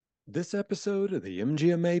This episode of the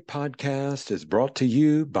MGMA podcast is brought to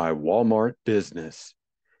you by Walmart Business.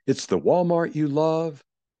 It's the Walmart you love,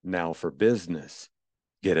 now for business.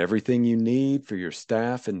 Get everything you need for your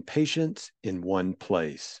staff and patients in one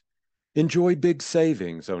place. Enjoy big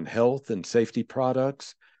savings on health and safety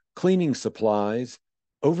products, cleaning supplies,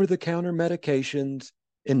 over-the-counter medications,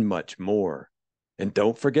 and much more. And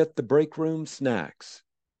don't forget the break room snacks.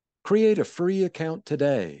 Create a free account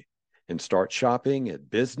today and start shopping at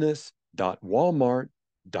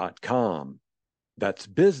business.walmart.com. That's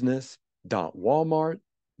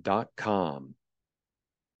business.walmart.com.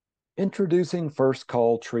 Introducing First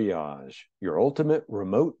Call Triage, your ultimate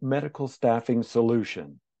remote medical staffing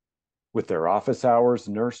solution. With their office hours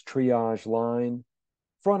nurse triage line,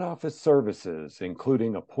 front office services,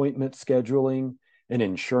 including appointment scheduling and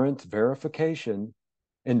insurance verification,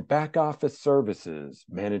 and back office services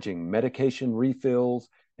managing medication refills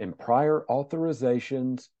and prior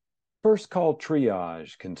authorizations, First Call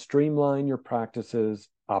Triage can streamline your practice's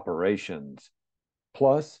operations.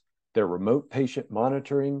 Plus, their remote patient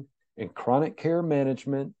monitoring and chronic care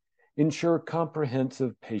management ensure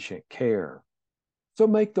comprehensive patient care. So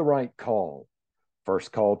make the right call.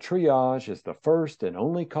 First Call Triage is the first and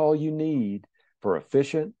only call you need for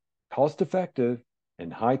efficient, cost-effective,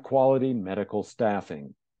 and high-quality medical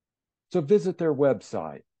staffing. So visit their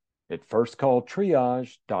website at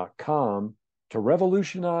firstcalltriage.com to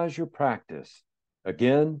revolutionize your practice.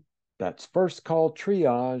 Again, that's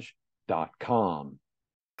firstcalltriage.com.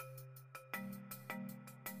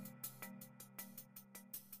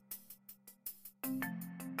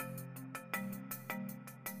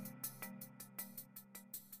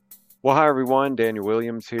 Well, hi, everyone. Daniel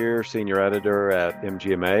Williams here, senior editor at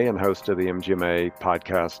MGMA and host of the MGMA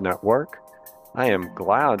Podcast Network. I am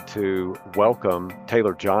glad to welcome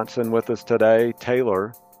Taylor Johnson with us today.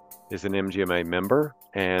 Taylor is an MGMA member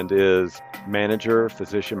and is manager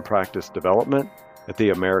physician practice development at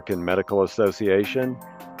the American Medical Association.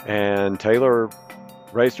 And Taylor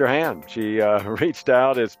raised her hand. She reached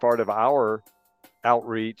out as part of our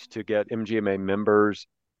outreach to get MGMA members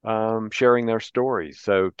sharing their stories.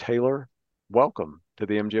 So Taylor, welcome to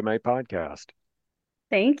the MGMA podcast.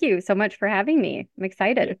 Thank you so much for having me. I'm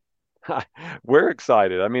excited. We're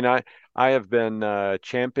excited. I mean, I have been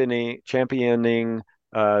championing the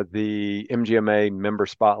MGMA Member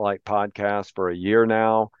Spotlight podcast for a year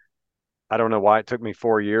now. I don't know why it took me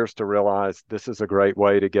 4 years to realize this is a great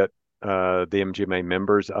way to get the MGMA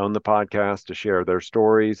members on the podcast to share their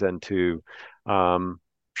stories and to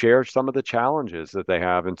share some of the challenges that they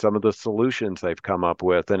have and some of the solutions they've come up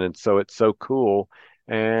with. And so it's so cool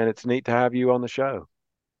and it's neat to have you on the show.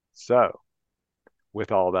 So,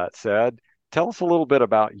 with all that said, tell us a little bit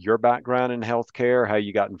about your background in healthcare, how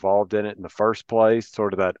you got involved in it in the first place,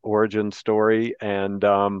 sort of that origin story, and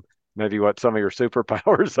maybe what some of your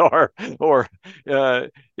superpowers are, or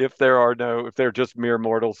if they're just mere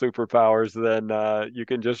mortal superpowers, then you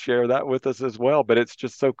can just share that with us as well. But it's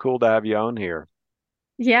just so cool to have you on here.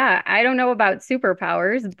 Yeah, I don't know about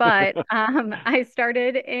superpowers, but I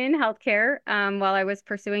started in healthcare while I was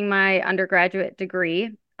pursuing my undergraduate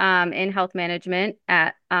degree in health management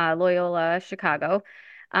at Loyola Chicago.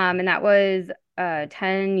 And that was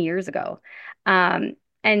 10 years ago. Um,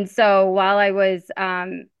 and so while I was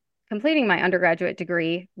completing my undergraduate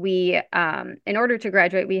degree, in order to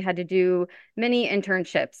graduate, we had to do many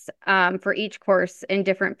internships for each course in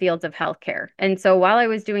different fields of healthcare. And so while I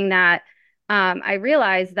was doing that, I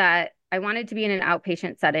realized that I wanted to be in an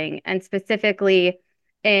outpatient setting and specifically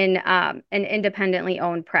in an independently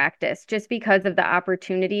owned practice, just because of the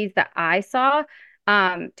opportunities that I saw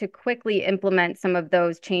to quickly implement some of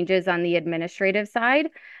those changes on the administrative side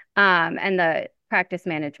and the practice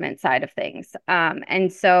management side of things.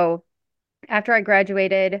 And so after I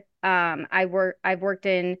graduated, I've worked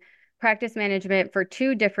in practice management for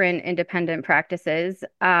two different independent practices,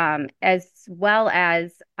 as well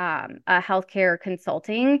as a healthcare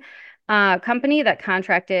consulting company that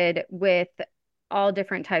contracted with all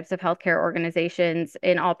different types of healthcare organizations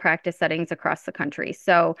in all practice settings across the country.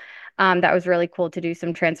 So that was really cool to do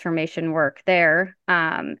some transformation work there.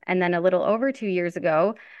 And then a little over 2 years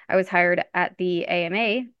ago, I was hired at the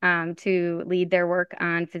AMA to lead their work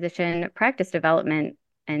on physician practice development.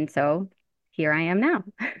 And so here I am now.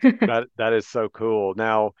 That is so cool.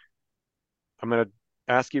 Now, I'm going to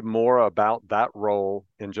ask you more about that role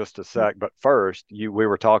in just a sec. But first, we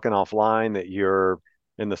were talking offline that you're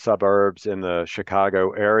in the suburbs in the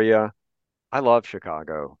Chicago area. I love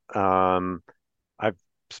Chicago. I've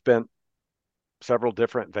spent several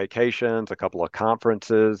different vacations, a couple of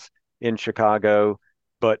conferences in Chicago.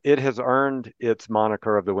 but it has earned its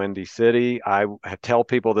moniker of the Windy City. Tell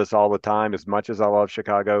people this all the time. As much as I love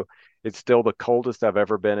Chicago, it's still the coldest I've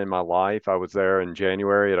ever been in my life. I was there in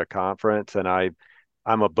January at a conference, and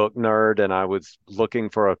I'm a book nerd, and I was looking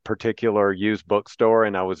for a particular used bookstore,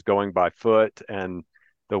 and I was going by foot, and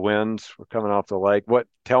the winds were coming off the lake.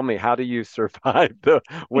 Tell me, how do you survive the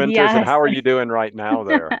winters, and Yes. how are you doing right now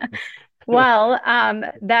there? Well,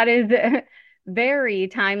 that is very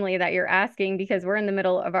timely that you're asking because we're in the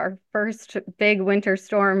middle of our first big winter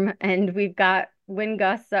storm and we've got wind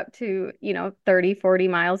gusts up to, 30, 40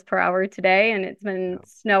 miles per hour today, and it's been Yeah.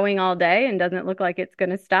 snowing all day and doesn't look like it's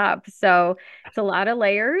going to stop. So it's a lot of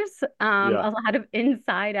layers, Yeah. a lot of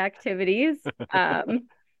inside activities. Um,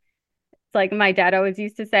 it's like my dad always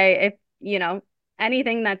used to say, if,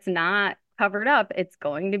 anything that's not covered up, it's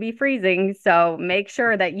going to be freezing. So make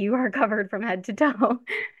sure that you are covered from head to toe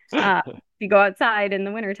if you go outside in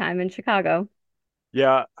the wintertime in Chicago.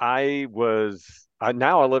 Yeah,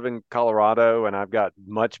 now I live in Colorado and I've got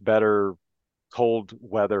much better cold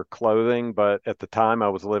weather clothing, but at the time I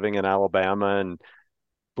was living in Alabama and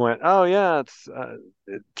went, oh yeah,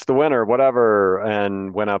 it's the winter, whatever,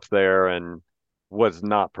 and went up there and was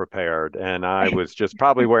not prepared. And I was just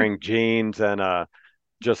probably wearing jeans and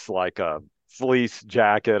just like a fleece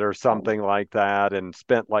jacket or Oh, something like that, and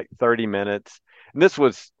spent like 30 minutes. And this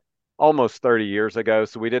was almost 30 years ago,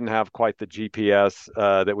 so we didn't have quite the GPS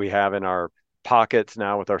that we have in our pockets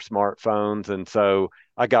now with our smartphones. And so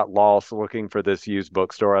I got lost looking for this used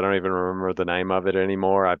bookstore. I don't even remember the name of it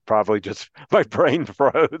anymore. I probably just, my brain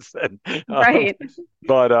froze. right.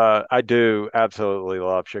 But I do absolutely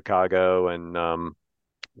love Chicago. And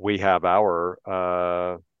we have our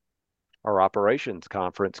operations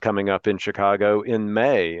conference coming up in Chicago in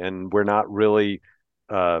May, and we're not really,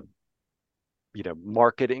 uh,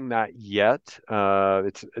 marketing that yet.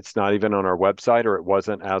 It's not even on our website, or it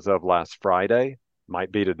wasn't as of last Friday. Might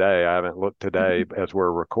be today. I haven't looked today as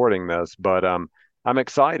we're recording this, but I'm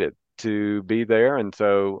excited to be there, and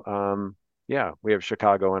so yeah, we have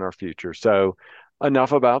Chicago in our future. So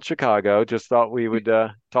enough about Chicago. Just thought we would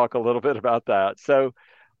talk a little bit about that. So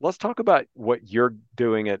let's talk about what you're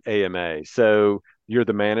doing at AMA. So you're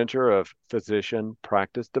the manager of physician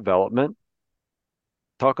practice development.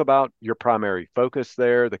 Talk about your primary focus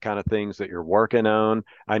there, the kind of things that you're working on.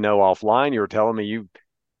 I know offline you were telling me you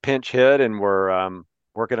pinch hit and were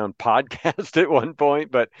working on podcast at one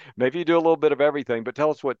point, but maybe you do a little bit of everything. But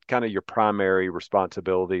tell us what kind of your primary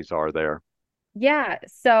responsibilities are there. Yeah.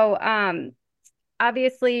 So,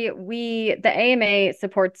 obviously the AMA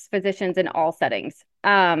supports physicians in all settings.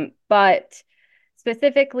 But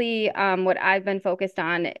specifically, what I've been focused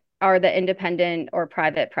on are the independent or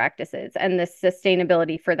private practices and the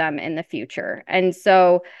sustainability for them in the future. And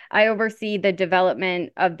so I oversee the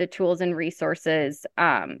development of the tools and resources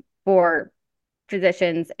for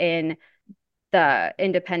physicians in the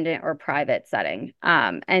independent or private setting.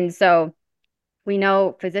 And so we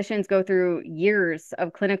know physicians go through years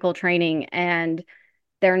of clinical training and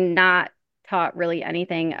they're not taught really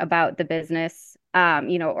anything about the business,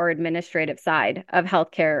 or administrative side of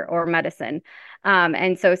healthcare or medicine.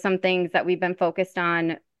 And so some things that we've been focused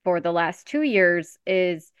on for the last 2 years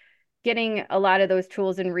is getting a lot of those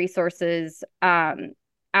tools and resources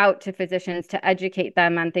out to physicians to educate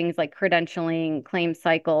them on things like credentialing, claim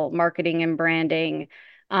cycle, marketing and branding,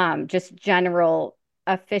 just general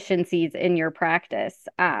efficiencies in your practice.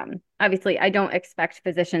 Obviously, I don't expect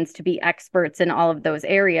physicians to be experts in all of those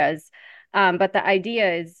areas. But the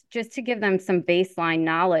idea is just to give them some baseline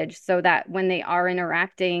knowledge so that when they are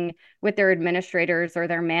interacting with their administrators or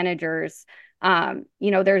their managers,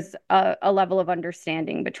 there's a level of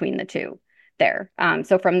understanding between the two there.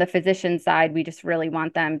 So from the physician side, we just really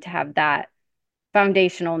want them to have that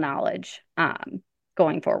foundational knowledge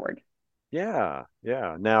going forward. Yeah,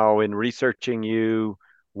 yeah. Now, in researching you,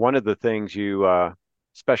 one of the things you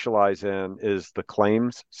specialize in is the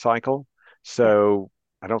claims cycle. Yeah. So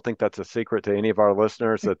I don't think that's a secret to any of our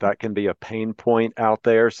listeners that that can be a pain point out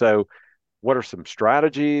there. So what are some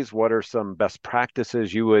strategies? What are some best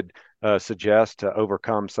practices you would suggest to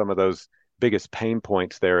overcome some of those biggest pain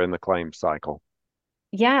points there in the claims cycle?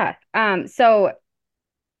 Yeah. So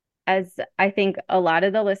as I think a lot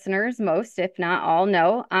of the listeners, most, if not all,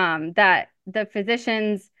 know, that the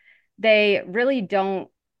physicians, they really don't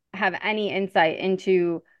have any insight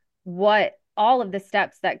into what all of the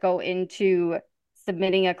steps that go into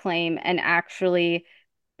submitting a claim and actually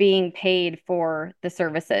being paid for the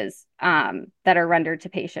services that are rendered to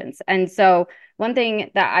patients. And so, one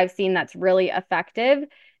thing that I've seen that's really effective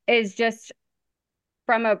is just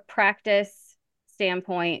from a practice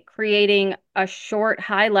standpoint, creating a short,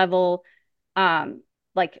 high level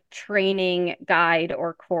like training guide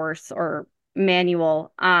or course or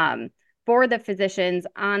manual for the physicians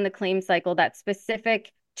on the claim cycle that's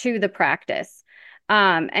specific to the practice.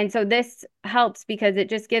 And so this helps because it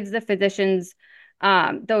just gives the physicians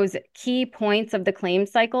those key points of the claim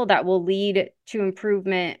cycle that will lead to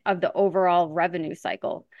improvement of the overall revenue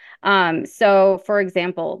cycle. So, for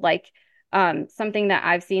example, like something that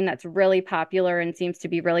I've seen that's really popular and seems to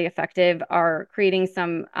be really effective are creating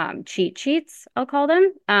some cheat sheets, I'll call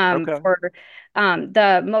them, Okay. for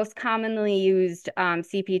the most commonly used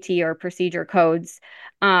CPT or procedure codes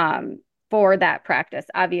for that practice.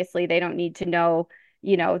 Obviously, they don't need to know,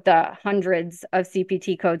 the hundreds of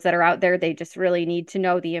CPT codes that are out there. They just really need to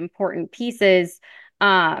know the important pieces,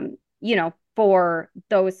 for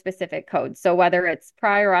those specific codes. So whether it's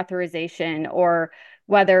prior authorization or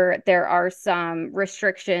whether there are some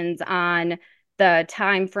restrictions on the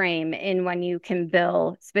time frame in when you can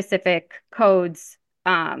bill specific codes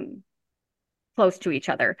close to each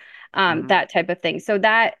other, Hmm. that type of thing. So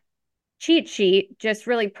that cheat sheet just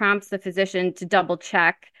really prompts the physician to double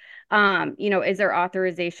check, is there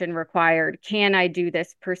authorization required? Can I do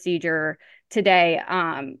this procedure today?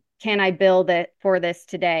 Can I bill it for this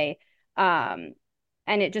today? Um,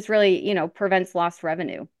 and it just really, prevents lost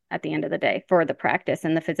revenue at the end of the day for the practice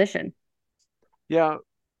and the physician. Yeah.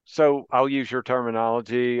 So I'll use your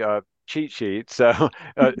terminology, cheat sheet. So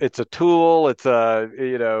it's a tool. It's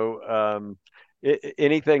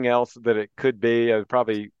anything else that it could be. It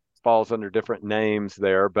probably falls under different names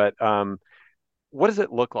there. But what does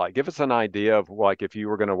it look like? Give us an idea of like if you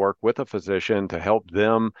were going to work with a physician to help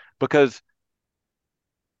them, because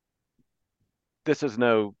this is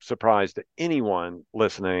no surprise to anyone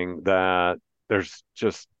listening that there's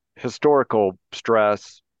just historical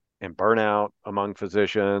stress and burnout among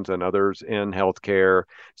physicians and others in healthcare.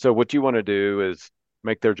 So, what you want to do is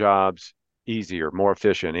make their jobs easier, more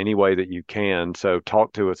efficient, any way that you can. So,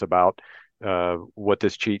 talk to us about what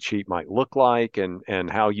this cheat sheet might look like and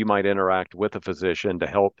how you might interact with a physician to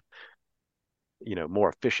help, more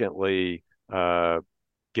efficiently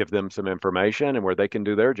give them some information and where they can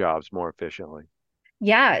do their jobs more efficiently.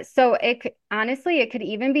 Yeah, so honestly, it could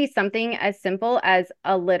even be something as simple as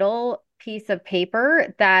a little piece of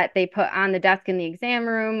paper that they put on the desk in the exam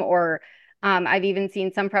room, or I've even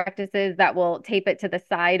seen some practices that will tape it to the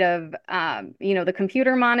side of, the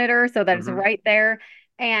computer monitor so that it's Hmm. right there.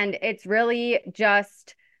 And it's really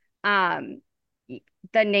just um,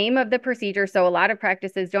 the name of the procedure. So a lot of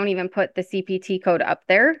practices don't even put the CPT code up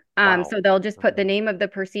there. Wow. So they'll just put Okay. the name of the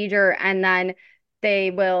procedure and then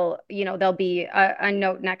they will, there'll be a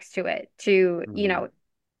note next to it to, Hmm.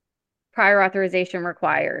 prior authorization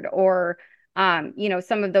required, or,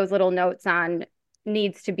 some of those little notes on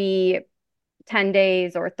needs to be 10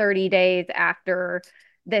 days or 30 days after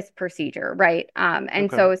this procedure, right? And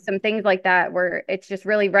Okay. so some things like that where it's just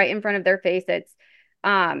really right in front of their face. It's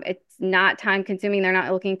not time consuming. They're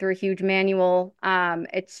not looking through a huge manual.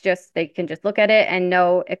 It's just they can just look at it and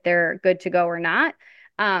know if they're good to go or not.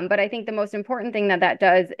 But I think the most important thing that that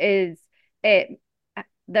does is it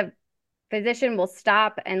the physician will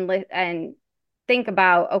stop and think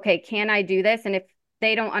about, okay, can I do this? And if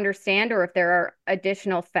they don't understand or if there are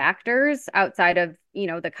additional factors outside of,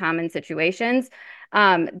 the common situations,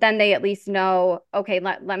 then they at least know, okay,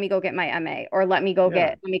 let me go get my MA, or Yeah. let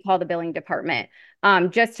me call the billing department,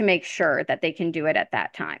 just to make sure that they can do it at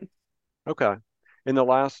that time. Okay. In the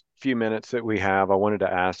last few minutes that we have, I wanted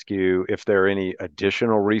to ask you if there are any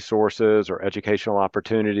additional resources or educational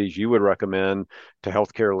opportunities you would recommend to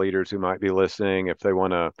healthcare leaders who might be listening if they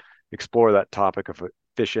want to explore that topic of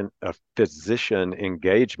physician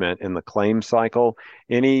engagement in the claim cycle.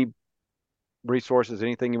 Any resources,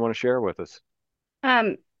 anything you want to share with us?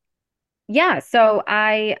 Um, yeah, so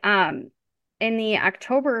I in the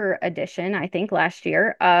October edition, I think last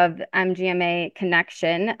year of MGMA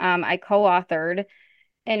Connection, I co-authored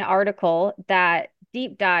an article that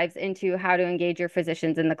deep dives into how to engage your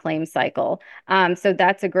physicians in the claim cycle. So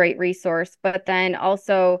that's a great resource. But then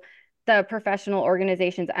also the professional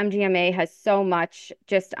organizations, MGMA has so much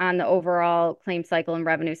just on the overall claim cycle and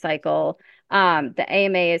revenue cycle. The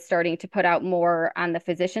AMA is starting to put out more on the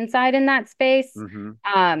physician side in that space. Hmm.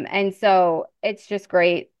 And so it's just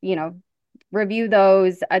great, review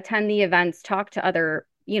those, attend the events, talk to other,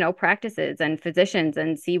 practices and physicians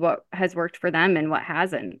and see what has worked for them and what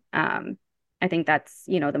hasn't. I think that's,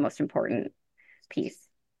 the most important piece.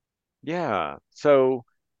 Yeah. So,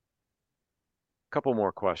 a couple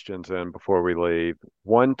more questions then before we leave.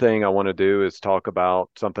 One thing I want to do is talk about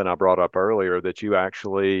something I brought up earlier that you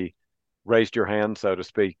actually raised your hand, so to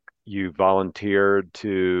speak. You volunteered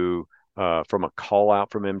to from a call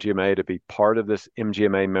out from MGMA to be part of this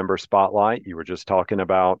MGMA member spotlight. You were just talking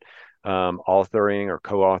about authoring or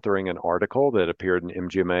co-authoring an article that appeared in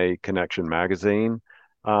MGMA Connection magazine.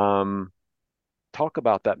 Um, Talk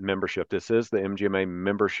about that membership. This is the MGMA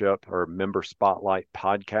membership or member spotlight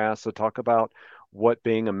podcast. So talk about what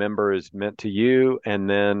being a member is meant to you and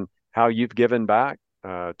then how you've given back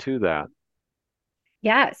to that.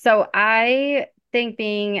 Yeah, so I think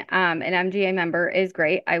being an MGA member is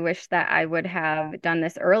great. I wish that I would have done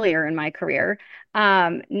this earlier in my career,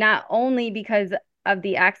 not only because of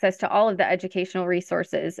the access to all of the educational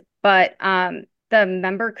resources, but the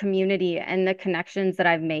member community and the connections that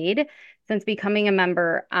I've made since becoming a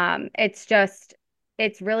member.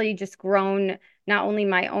 It's really just grown not only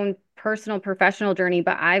my own personal professional journey,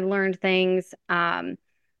 but I've learned things. I've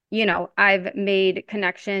made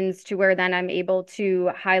connections to where then I'm able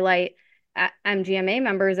to highlight MGMA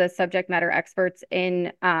members as subject matter experts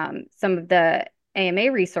in some of the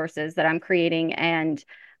AMA resources that I'm creating and,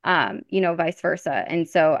 vice versa. And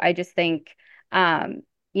so I just think,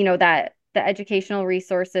 that the educational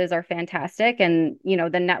resources are fantastic. And, the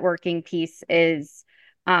networking piece is,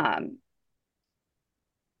 um,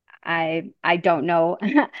 I don't know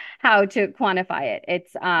how to quantify it.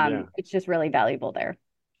 Yeah. It's just really valuable there.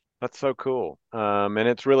 That's so cool. And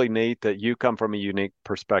it's really neat that you come from a unique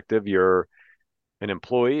perspective. You're an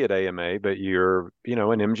employee at AMA, but you're, an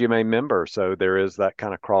MGMA member. So there is that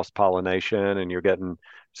kind of cross pollination, and you're getting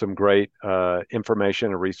some great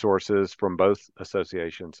information and resources from both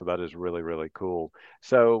associations. So that is really, really cool.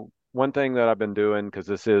 So one thing that I've been doing, because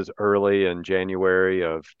this is early in January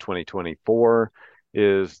of 2024,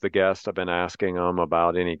 is the guests I've been asking them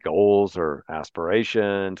about any goals or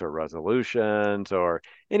aspirations or resolutions or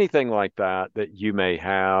anything like that that you may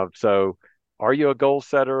have. So are you a goal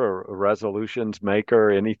setter or a resolutions maker,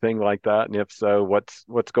 anything like that? And if so,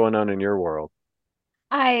 what's going on in your world?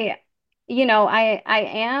 I, I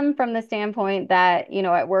am from the standpoint that,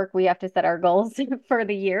 at work we have to set our goals for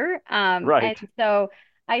the year. And Right. so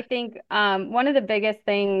I think one of the biggest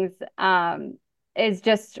things is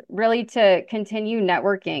just really to continue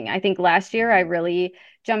networking. I think last year I Mhm. really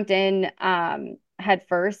jumped in head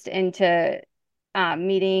first into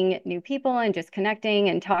meeting new people and just connecting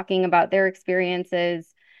and talking about their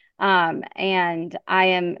experiences. And I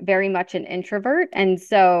am very much an introvert. And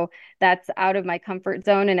so that's out of my comfort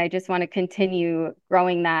zone. And I just want to continue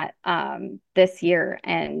growing that this year.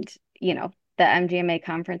 And, the MGMA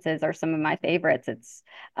conferences are some of my favorites. It's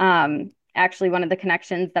actually one of the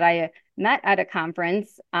connections that I met at a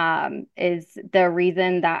conference is the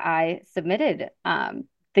reason that I submitted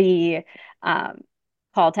the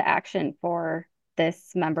call to action for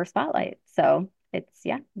this member spotlight. So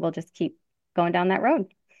yeah, we'll just keep going down that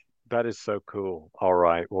road. That is so cool. All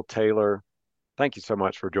right. Well, Taylor, thank you so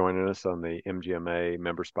much for joining us on the MGMA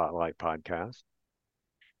Member Spotlight podcast.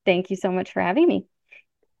 Thank you so much for having me.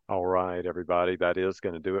 All right, everybody. That is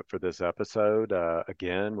going to do it for this episode.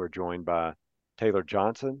 Again, we're joined by Taylor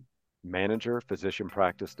Johnson, Manager, Physician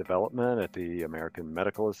Practice Development at the American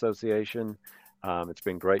Medical Association. It's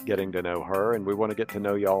been great getting to know her, and we want to get to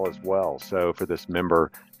know y'all as well. So, for this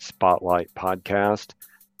Member Spotlight podcast,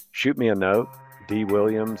 shoot me a note,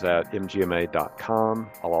 dwilliams@mgma.com.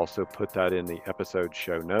 I'll also put that in the episode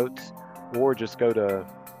show notes, or just go to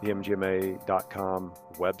the mgma.com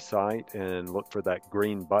website and look for that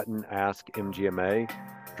green button, Ask MGMA.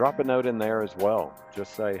 Drop a note in there as well.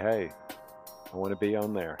 Just say, hey, I want to be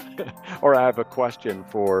on there. Or I have a question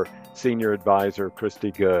for Senior Advisor Christy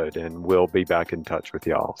Good, and we'll be back in touch with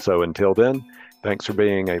y'all. So until then, thanks for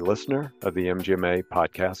being a listener of the MGMA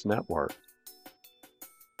Podcast Network.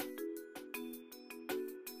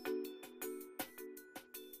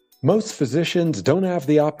 Most physicians don't have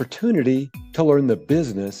the opportunity to learn the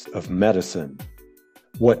business of medicine.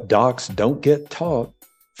 What docs don't get taught,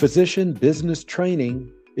 Physician Business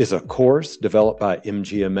Training, is a course developed by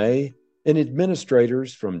MGMA and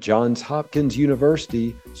administrators from Johns Hopkins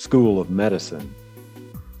University School of Medicine.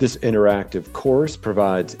 This interactive course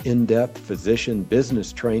provides in-depth physician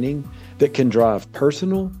business training that can drive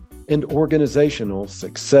personal and organizational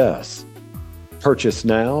success. Purchase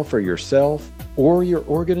now for yourself or your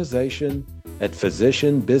organization at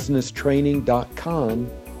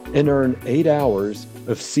physicianbusinesstraining.com and earn 8 hours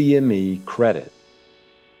of CME credit.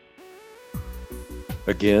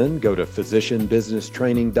 Again, go to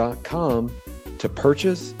physicianbusinesstraining.com to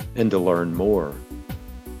purchase and to learn more.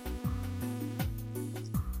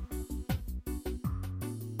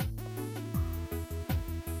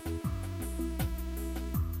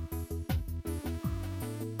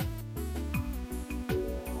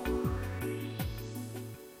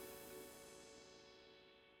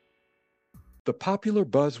 The popular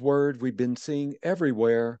buzzword we've been seeing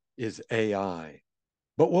everywhere is AI.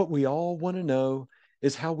 But what we all want to know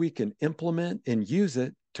is how we can implement and use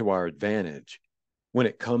it to our advantage. When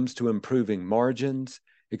it comes to improving margins,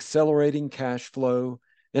 accelerating cash flow,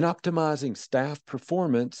 and optimizing staff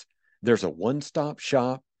performance, there's a one-stop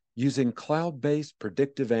shop using cloud-based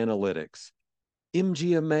predictive analytics.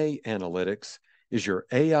 MGMA Analytics is your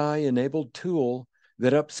AI-enabled tool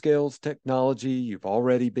that upscales technology you've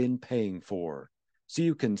already been paying for, so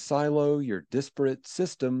you can silo your disparate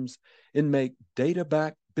systems and make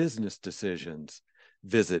data-backed business decisions.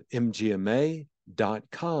 Visit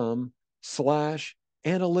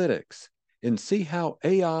mgma.com/analytics and see how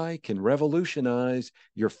AI can revolutionize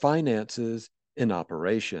your finances and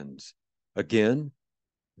operations. Again,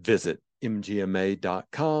 visit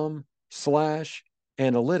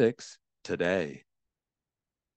mgma.com/analytics today.